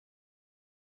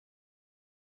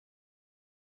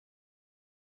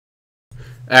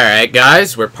Alright,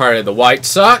 guys, we're part of the White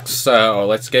Sox, so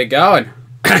let's get going.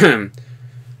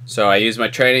 So I use my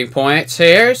training points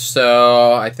here,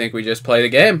 so I think we just play the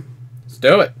game. Let's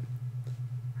do it.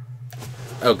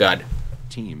 Oh, God.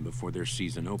 Team before their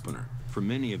season opener. For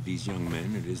many of these young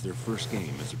men, it is their first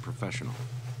game as a professional.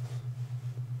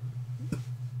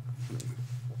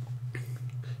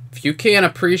 If you can't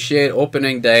appreciate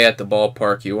opening day at the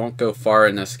ballpark, you won't go far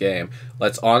in this game.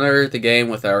 Let's honor the game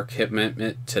with our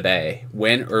commitment today.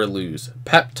 Win or lose.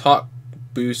 Pep talk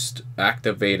boost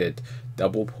activated.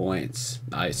 Double points.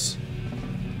 Nice.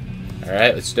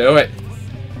 Alright, let's do it.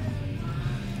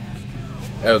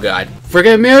 Oh, God.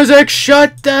 Friggin' music!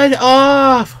 Shut that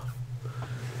off!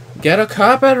 Get a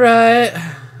copyright.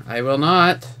 I will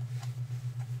not.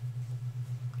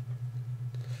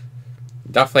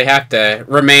 Definitely have to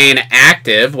remain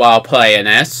active while playing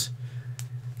this.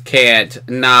 Can't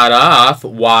nod off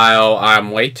while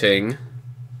I'm waiting.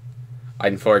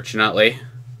 Unfortunately.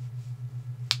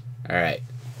 Alright.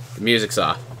 The music's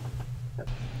off.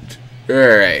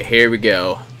 Alright, here we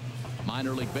go.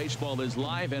 Minor League Baseball is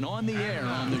live and on the air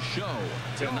on the show.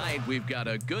 Tonight we've got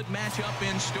a good matchup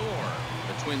in store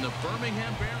between the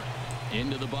Birmingham Barons.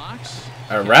 Into the box.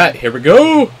 Alright, here we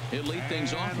go. He'll lead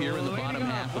things off here in the bottom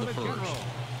half of the first.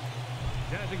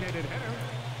 Designated hitter,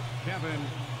 Kevin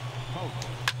Pope.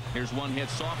 Here's one hit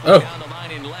softly down the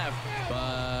line in left,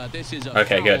 but this is a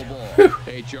foul good. ball.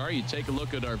 HR, you take a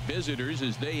look at our visitors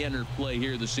as they enter play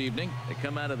here this evening. They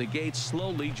come out of the gate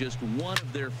slowly, just one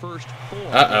of their first four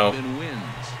have been wins.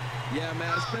 Yeah,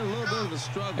 man, it's been a little bit of a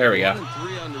struggle. There we go.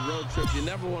 1-3 on the road trip. You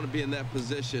never want to be in that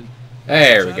position.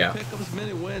 There we go. Pick up as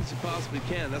many wins you possibly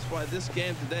can. That's why this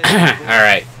game today.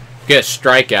 Alright. Get a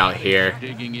strikeout here.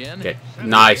 Digging in. Get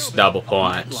nice double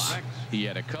points. He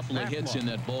had a couple of hits in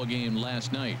that ball game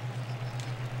last night.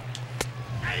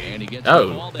 And he gets Oh,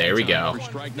 the ball that there we time go. for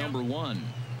strike number one.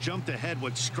 Jumped ahead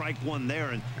with strike one there,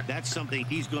 and that's something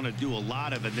he's going to do a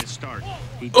lot of in this start.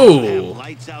 Ooh.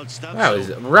 Lights out stuff, That was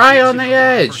so right on the it's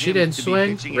edge. for She him didn't to be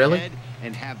swing? pitching Really? ahead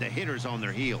and have the hitters on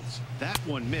their heels. That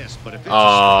one missed, but if it's a strike,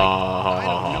 Oh. I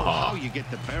don't know how you get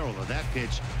the barrel of that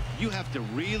pitch. You have to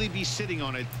really be sitting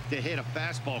on it to hit a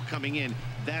fastball coming in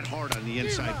that hard on the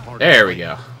inside part. There we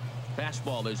go.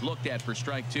 Fastball is looked at for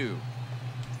strike two.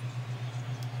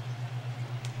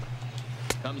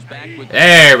 Comes back with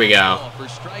There we go. for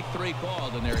strike three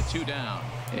called, and there are two down.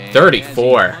 And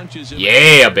 34. as he punches him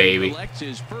Yeah, out, baby. he collects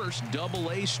his first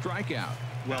double-A strikeout.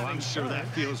 Well, I'm sure that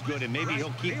feels good, and maybe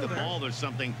he'll keep the ball or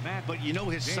something, but you know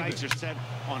his sights are set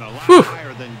on a lot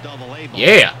higher than double-A ball.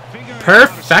 Yeah.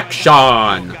 Perfection.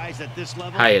 Guys at this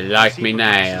level, How you like me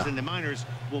now? in the minors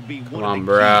will be Come one on, of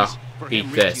the bro. keys for Beat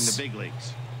him reaching this. the big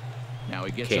leagues. Now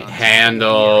he gets Can't on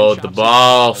handle the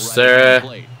ball,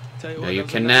 sir. No, you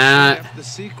cannot. After the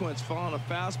sequence, following a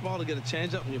fastball to get a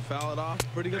changeup and you foul it off.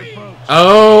 Pretty good approach.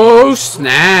 Oh,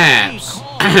 snaps.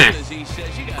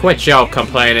 Quit y'all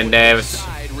complaining, Davis.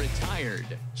 Retired.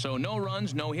 So no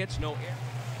runs, no hits, no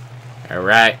error. All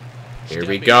right. Here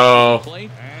we go.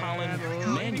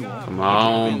 Come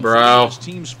on, bro.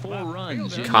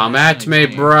 Come at me,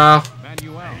 bro.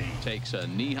 Takes a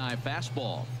knee-high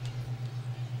fastball.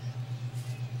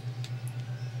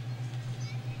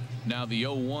 Now the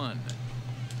 0-1.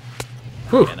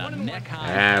 Whew. And a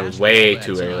neck-high Way fastball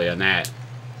too that early time. on that.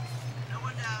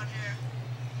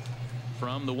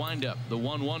 From the windup, the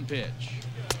 1-1 pitch.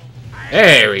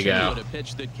 There we go. A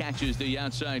pitch that catches the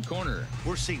outside corner.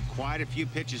 We're seeing quite a few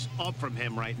pitches up from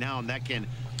him right now, and that can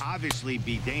obviously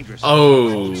be dangerous.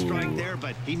 Oh. Strike there,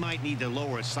 but he might need to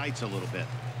lower his sights a little bit.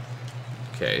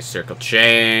 Okay, circle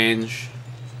change.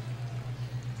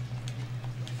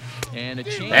 And a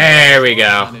change. There we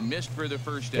go. And missed for the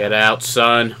first Get out,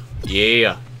 son.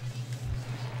 Yeah.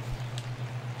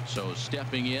 So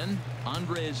stepping in,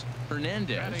 Andres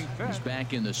Hernandez is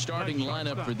back in the starting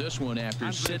lineup for this one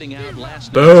after sitting out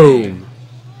last night. Boom.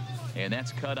 And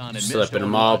that's cut on and missed. Slipping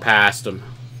them all past him.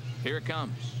 Here it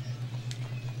comes.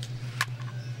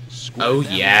 Oh, Squared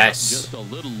that yes. one up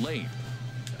just a little late.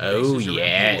 Oh, Bases are empty, 1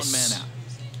 man yes. out.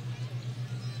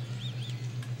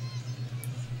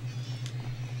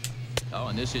 Oh,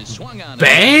 and this is swung on.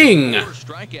 Bang! 4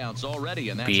 strikeouts already,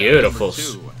 and that's Beautiful out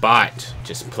number 2. spot.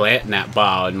 Just planting that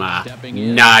ball in my Stepping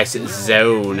in, nice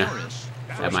zone Harris.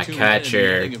 that my First 2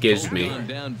 catcher men have gives both me. gone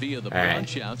down via the All right.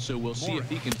 punch out, so we'll see if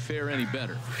he can fare any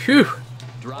better. Whew.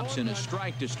 Drops in a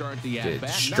strike to start the at-bat.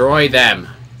 Destroy them.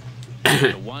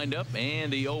 The windup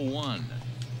and the 0-1.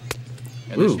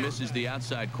 And this misses the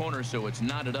outside corner, so it's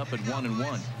knotted up at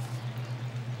 1-1.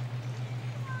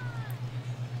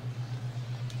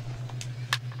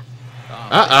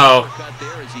 Uh-oh.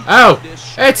 Oh,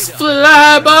 it's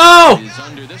fly ball. Is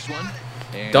under this one.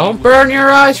 And Don't burn your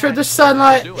eyes for the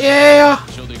sunlight. Yeah.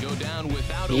 So they go down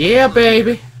without a Yeah, run.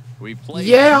 baby. We play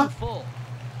Yeah. full.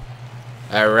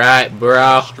 All right,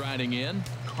 bro. Striding in,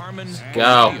 Carmen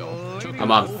go. Castillo took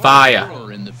I'm a on 4 fire.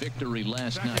 scorer in the victory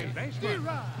last night.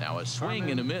 Now a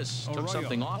swing and a miss took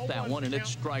something off that one, and it's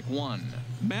strike one.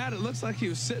 Matt, it looks like he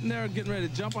was sitting there getting ready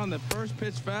to jump on the first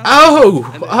pitch fast. Oh,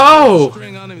 And they oh,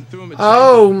 string on him and threw him a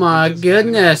oh changeup my and just got him out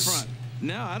goodness. front.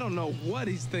 Now I don't know what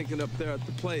he's thinking up there at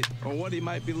the plate or what he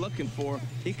might be looking for.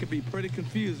 He could be pretty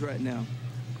confused right now.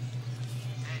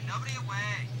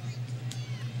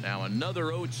 Now another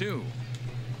 0-2.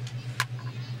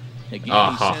 Again,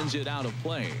 Uh-huh. he sends it out of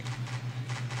play.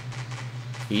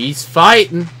 He's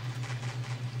fighting.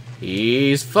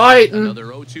 He's fighting. Another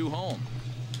 0-2 home.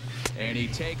 And he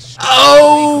takes...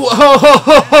 Oh, ho, ho,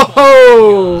 ho, ho,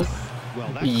 ho. Well,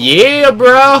 that Yeah, call bro.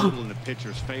 was a little in the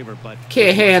pitcher's favor, but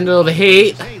Can't handle the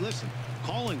heat. Hey, listen,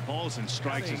 calling balls and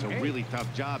strikes is a really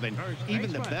tough job, and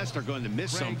even the best are going to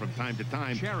miss some from time to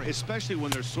time, especially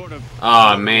when they're sort of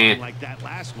Oh, man. like that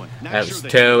last one. Not That sure was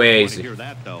that too you want to easy. hear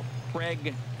that though.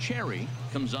 Craig Cherry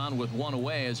comes on with one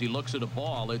away as he looks at a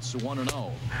ball. It's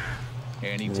 1-0.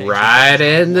 And he takes Right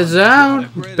it in the What a zone,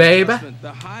 great baby. adjustment.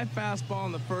 The high fastball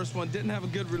in the first one didn't have a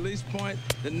good release point.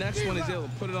 The next one he's able to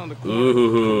put it on the corner,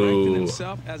 Ooh. correcting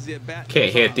himself as the at-bat Can't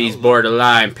goes hit on. these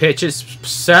borderline pitches,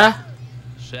 sir.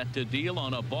 set to deal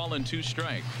on a ball and 2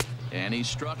 strikes. And he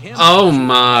struck him. Oh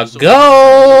my So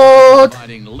God.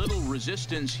 providing little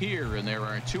resistance here, and there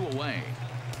are 2 away.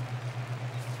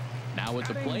 Now at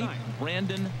the plate,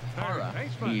 Brandon Hara.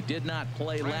 He did not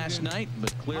play last night,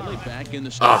 but clearly back in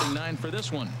the starting 9 for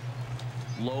this one.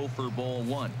 Low for ball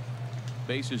 1.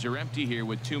 Bases are empty here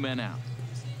with 2 men out.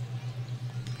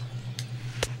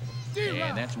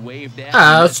 And that's waved at.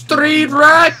 Oh, street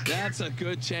rock. That's a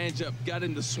good changeup. Got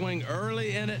him to swing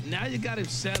early in it. Now you got him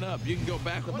set up. You can go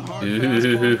back with the hard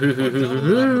fastball or double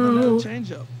it up with another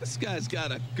changeup. This guy's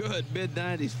got a good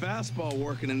mid-90s fastball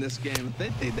working in this game. If they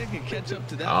think they can catch up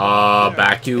to that. Oh, there,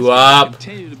 back it's you gonna up.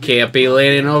 continue to Can't be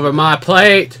leaning over my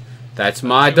plate. That's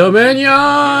my dominion.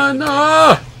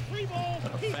 Ah.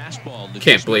 A fastball that Can't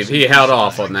just believe misses he held inside.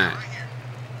 off on that.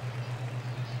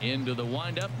 Into the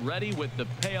windup, ready with the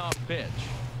payoff pitch.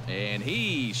 And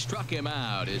he struck him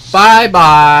out. His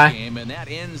Bye-bye. game, and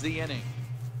that ends the inning.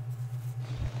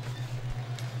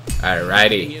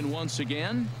 Alrighty. In once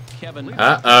again, Kevin.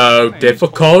 Uh-oh,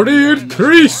 difficulty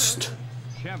increased.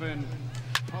 Kevin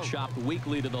Chopped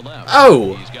weakly to the left.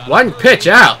 Oh, He's got one a pitch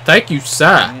out. Thank you, sir.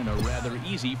 and a rather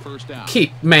easy first out.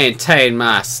 Keep maintain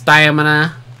my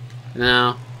stamina.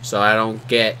 No, so I don't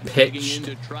get pitched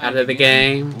out of the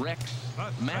game. Rex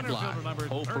Matlock,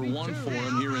 0 for 1 for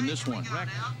him here in this one.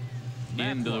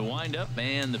 Into the windup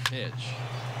and the pitch.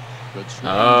 Good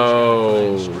swing.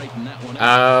 Oh. Just straighten that one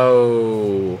out.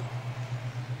 Oh.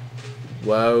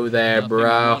 Whoa there, Nothing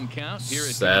bro. on one count. Here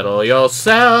it Settle comes.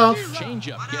 yourself.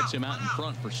 Changeup gets him out in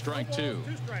front for strike 2.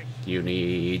 You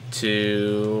need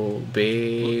to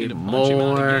be Looking to punch him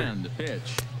out more. again. The pitch.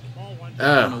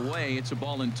 Oh. On away, it's a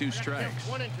ball and 2 strikes.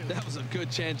 That was a good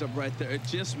changeup right there. It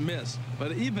just missed.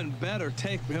 But even better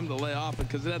take for him to lay off it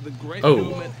because it had the great Oh.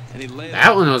 movement and he laid That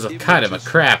off one was a even kind of a just-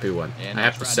 crappy one, And I they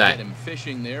have to try say. get him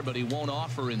fishing there, but he won't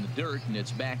offer in the dirt, and it's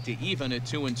back to even at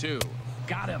 2-2.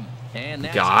 Got him. And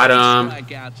that's Got 8 him.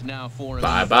 strikeouts now for him.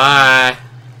 Bye-bye.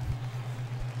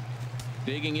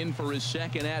 Digging in for his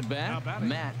second at bat,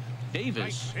 Matt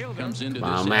Davis comes into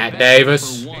Come this on, Matt at-bat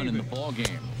Davis. for 1 in the ball game.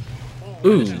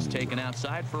 Ooh. This is taken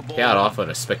outside for ball. Got 1. off with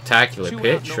a spectacular 2 out,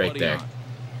 pitch right nobody there. on.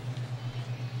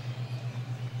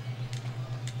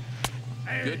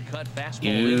 Good cut fastball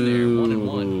in there,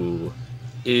 1-1. Ooh.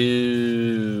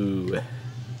 Ooh.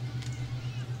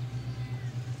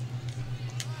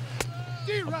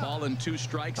 A ball and 2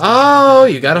 strikes. Oh,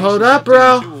 you gotta hold up,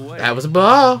 bro. 2 away. That was a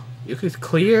ball. You could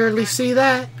clearly see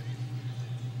that.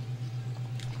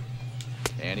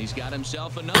 And he's got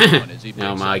himself another one as he picks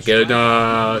Oh my up strike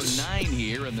goodness. 9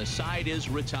 here, and the side is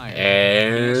retired.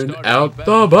 And Starting out back.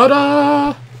 the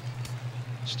butter.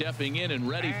 Stepping in and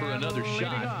ready for another And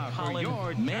shot, leading off for Colin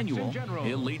your Manuel. Jackson General.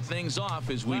 He'll lead things off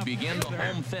as we begin the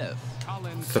home 5th.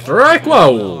 Strike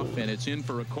one. And it's in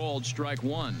for a called strike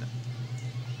 1.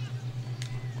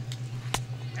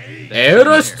 And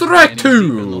a strike And he's deep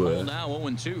in the 2. hole now,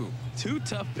 0-2. 2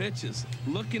 tough pitches.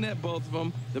 Looking at both of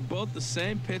them, they're both the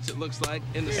same pitch. It looks like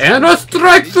in the And same a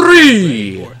strike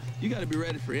location. 3. You got to be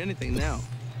ready for anything now.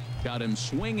 Got him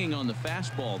swinging on the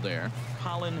fastball there.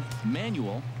 Colin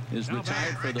Manuel is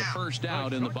retired for the first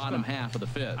out in the bottom half of the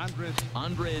 5th.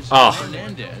 Andres Oh.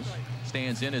 Hernandez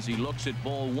stands in as he looks at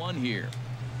ball 1 here.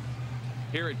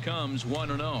 Here it comes,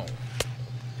 1-0.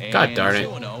 God darn it.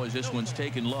 2-0 as this one's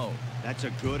taken low. That's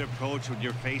a good approach when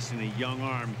you're facing a young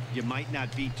arm you might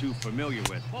not be too familiar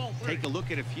with. Take a look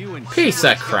at a few and Piece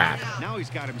of crap. Now he's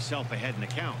got himself ahead in the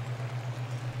count.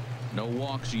 No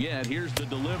walks yet. Here's the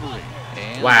delivery.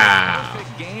 And wow. The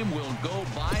perfect game will go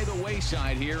by the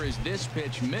wayside here as this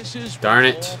pitch misses. Darn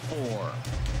it. Ball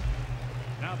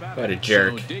 4. What a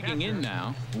jerk. So digging in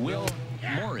now, Will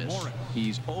Morris.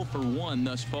 He's 0 for 1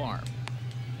 thus far.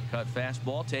 Cut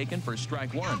fastball taken for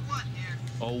strike 1.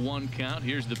 0-1 count.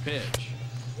 Here's the pitch.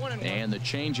 And the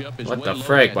changeup is what way the low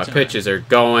frick? that My time. pitches are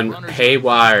going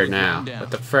haywire now.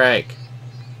 What the frick?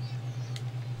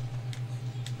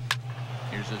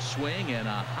 Here's a swing and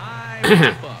a high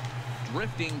whip up,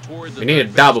 drifting toward the We need a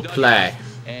double play.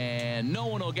 And no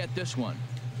one will get this one.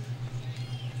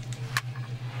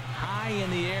 High in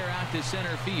the air out to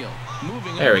center field.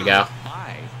 Moving there we go.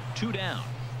 High. 2 down.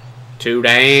 2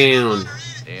 down.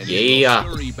 And yeah.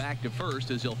 Scurry back to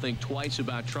first as he'll think twice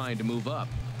about trying to move up.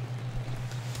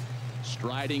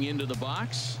 Striding into the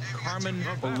box, Carmen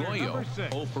Arroyo.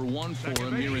 0 for 1 for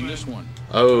him here in this one.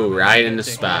 Oh, right in the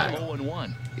spot.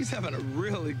 0-1. He's having a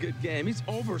really good game. He's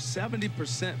over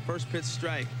 70% first pitch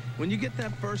strike. When you get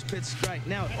that first pitch strike,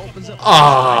 now it opens up.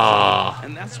 Oh.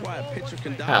 And that's why a pitcher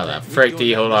can dominate. How the frick do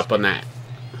you hold up on that?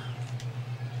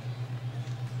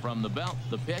 From the belt,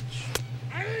 the pitch.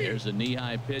 There's a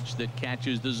knee-high pitch that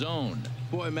catches the zone.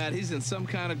 Boy, Matt, he's in some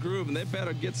kind of groove, and they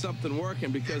better get something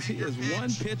working because he is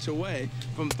 1 pitch away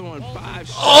from throwing 5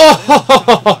 shots.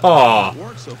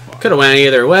 Oh! So Could have went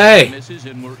either way. Misses,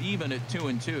 and we're even at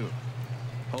 2-2.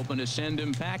 Hoping to send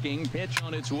him packing. Pitch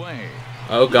on its way.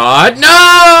 Oh God! No!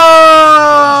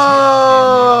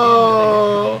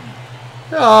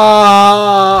 Oh!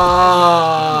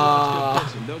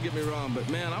 Don't get me wrong, but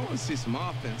man, I want to see some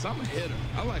offense. I'm a hitter.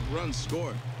 I like runs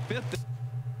scored. 5th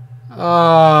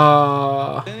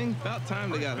Oh! inning, about time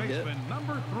they got a hit.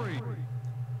 Number 3.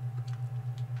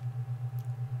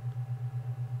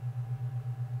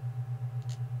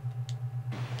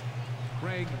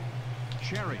 Craig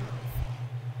Cherry.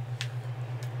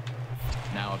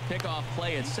 Now a pickoff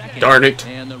play at second. Darn it.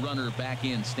 And the runner back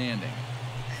in standing.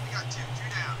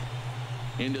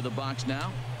 Into the box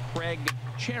now, Craig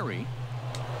Cherry.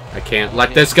 I can't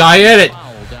let this guy in it.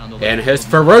 And his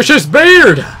ferocious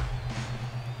beard.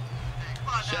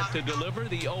 Set to deliver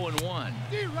the 0-1.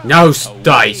 No A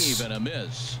dice. wave and a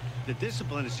miss. The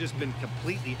discipline has just been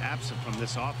completely absent from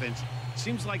this offense.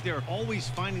 Seems like they're always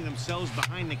finding themselves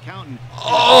behind the count. And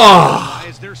Oh!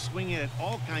 as they're swinging at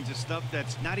all kinds of stuff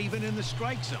that's not even in the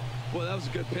strike zone. Well, that was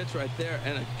a good pitch right there,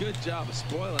 and a good job of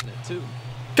spoiling it, too.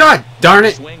 God darn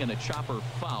it. Swing and a chopper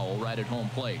foul right at home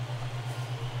plate.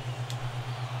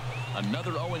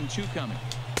 Another 0-2 coming.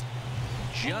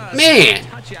 Just Man. a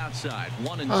touch outside.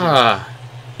 1-2.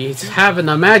 He's having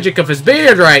the magic of his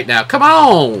beard right now. Come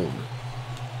on.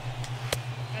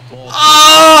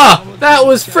 Ah! That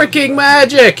was freaking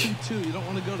magic.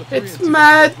 It's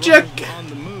magic.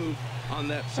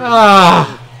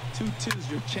 Ah!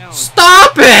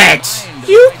 Stop it!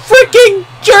 You freaking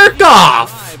jerk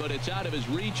off!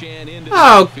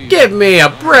 Oh, give me a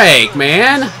break,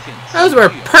 man. Those were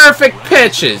perfect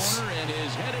pitches.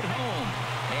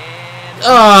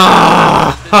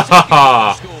 Ah!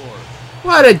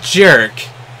 What a jerk.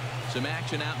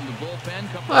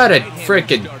 What a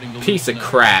freaking piece of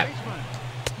crap.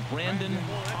 Brandon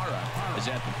Hara is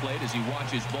at the plate as he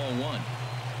watches ball 1.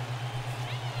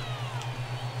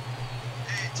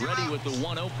 Ready with the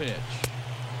 1-0 pitch.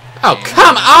 Oh,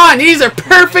 come on! These are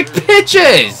perfect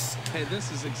pitches! Hey,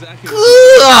 this is exactly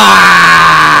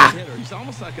He's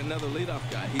almost like another leadoff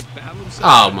guy. He's battled himself.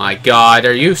 Oh my God,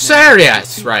 are you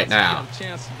serious right now?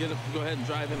 Chance to go ahead and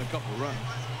drive in a couple runs.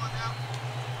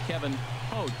 Kevin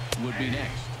Holt would be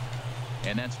next.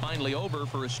 And that's finally over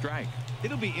for a strike.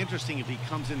 It'll be interesting if he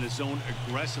comes in the zone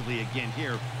aggressively again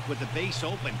here. With the base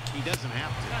open, he doesn't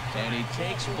have to. And he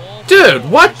takes ball. Dude,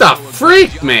 what the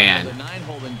freak, man?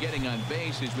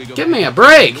 Give me a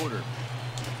break.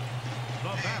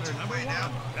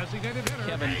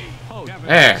 Kevin Holt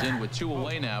There. is in with 2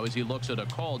 away now as he looks at a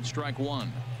called strike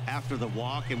 1. After the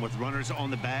walk and with runners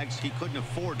on the bags, he couldn't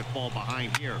afford to fall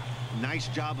behind here. Nice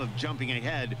job of jumping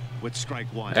ahead with strike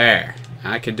 1. There.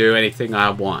 I can do anything I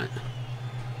want.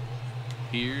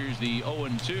 Here's the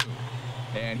 0-2.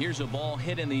 And here's a ball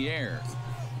hit in the air.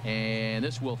 And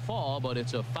this will fall, but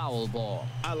it's a foul ball.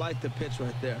 I like the pitch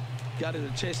right there. Got it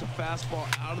to chase a fastball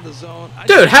out of the zone.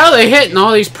 Dude, how are they hitting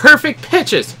all these perfect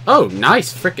pitches? Oh,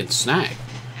 nice freaking snag. Hey,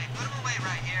 put him away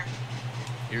right here.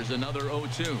 Here's another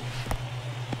 0-2.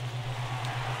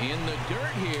 In the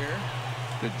dirt here.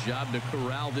 Good job to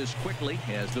corral this quickly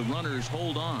as the runners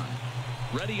hold on.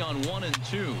 Ready on 1 and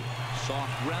 2.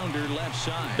 Soft grounder left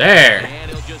side. There.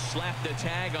 And he'll just slap the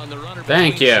tag on the runner.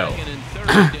 Thank you. Second and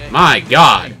third. My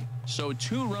God. So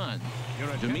 2 runs.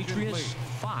 Demetrius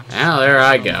Fox. Now there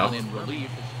I go. In relief.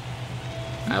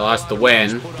 I lost the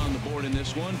win. Put on the board in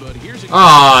this one, but here's a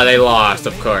Oh, they lost,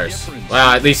 of course.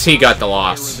 Well, at least he got the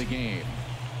loss.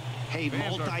 Hey,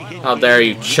 multi-hit How dare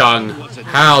you, Chung?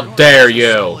 How dare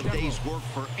you?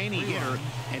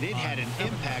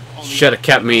 Should have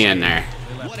kept me in there.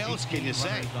 What else can you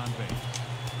say?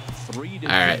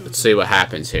 Alright, let's see what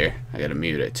happens here. I gotta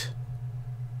mute it.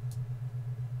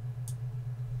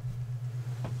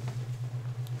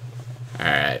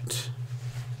 Alright.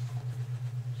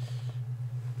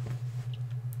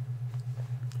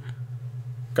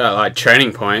 Got a lot of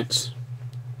training points.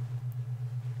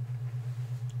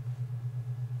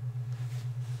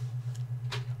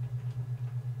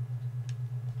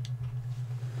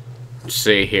 Let's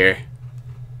see here.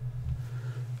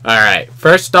 Alright,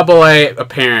 first AA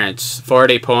appearance,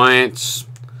 40 points.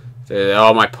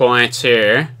 All my points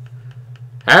here.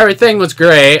 Everything was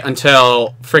great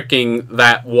until freaking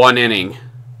that one inning.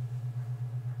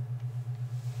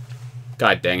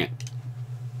 God dang it.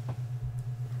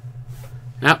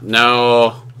 Yep,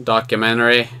 no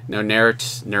documentary, no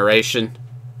narration.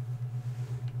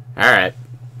 Alright.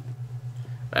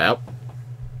 Well,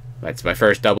 that's my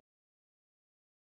first double.